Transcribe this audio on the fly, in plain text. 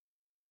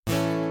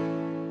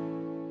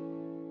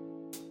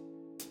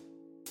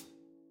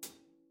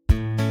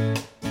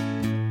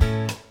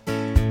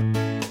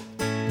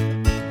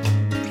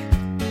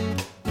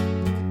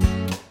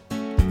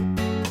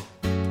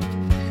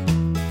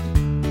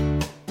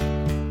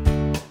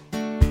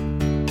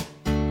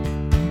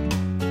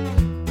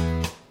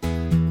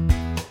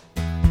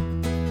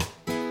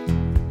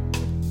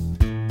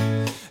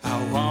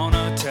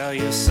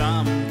tell you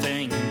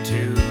something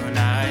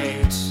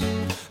tonight,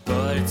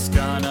 but it's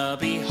gonna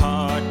be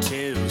hard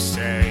to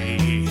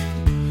say.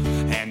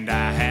 And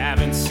I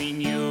haven't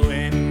seen you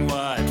in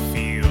what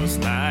feels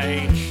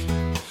like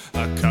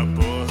a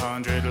couple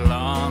hundred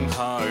long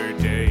hard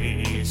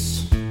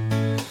days.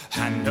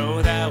 I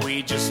know that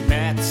we just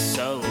met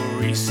so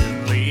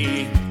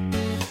recently.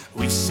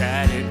 We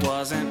said it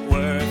wasn't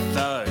worth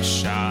a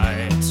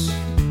shot,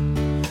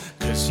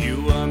 'cause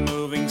you were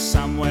moving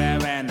somewhere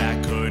and I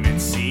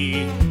couldn't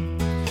see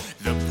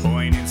the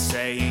point in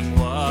saying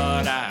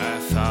what I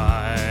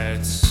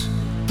thought.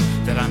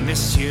 That I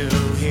miss you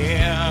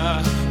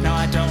here. Now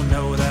I don't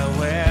know that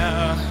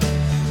we're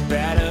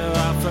better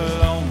off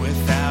alone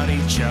without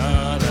each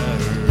other.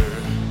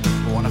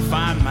 I wanna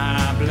find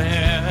my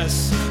bliss,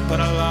 but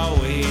I'll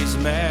always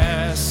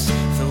miss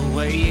the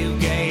way you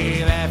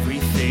gave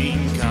everything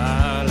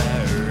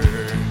color.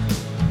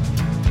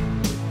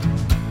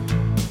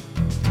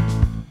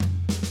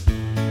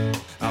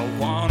 I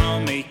wanna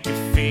make you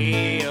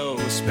feel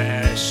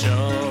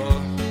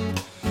special.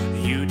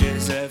 You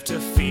deserve to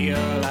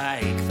feel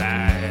like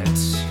that,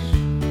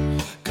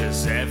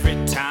 'cause every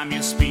time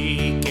you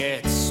speak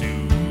it's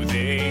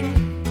soothing.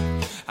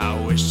 I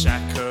wish I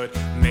could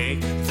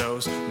make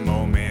those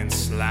moments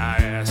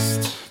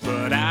last,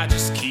 but I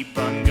just keep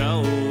on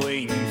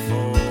going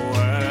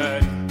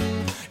forward.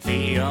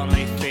 The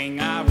only thing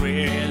I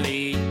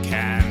really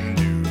can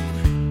do,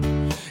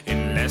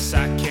 unless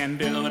I can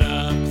build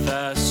up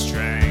the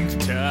strength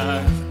to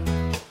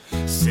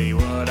say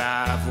what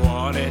I've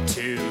wanted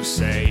to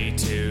say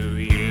to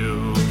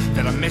you.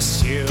 That I miss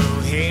you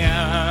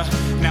here.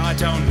 Now I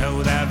don't know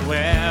that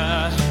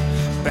we're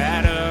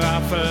better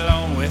off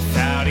alone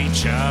without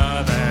each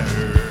other.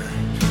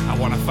 I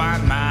wanna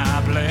find my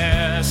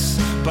bliss,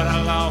 but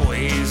I'll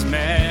always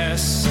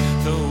miss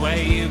the way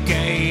you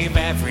gave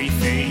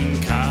everything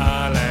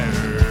color.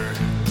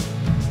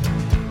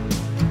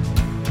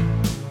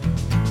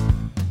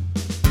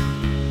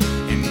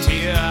 And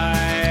here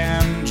I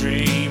am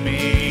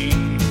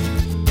dreaming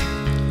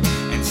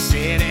and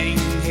sitting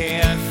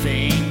here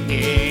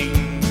thinking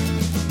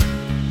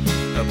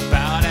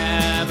about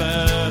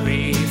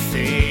everything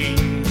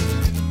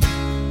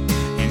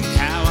and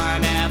how I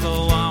never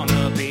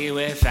wanna be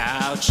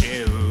without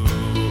you.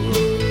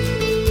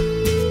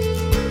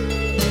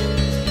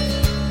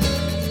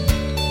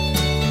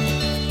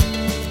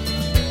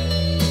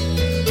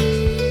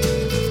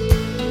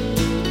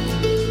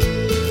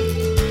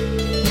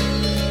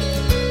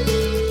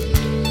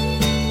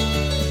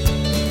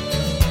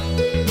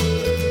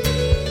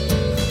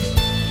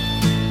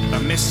 I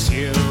miss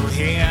you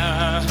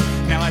here.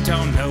 Now I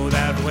don't know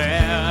that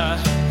we're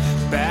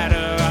better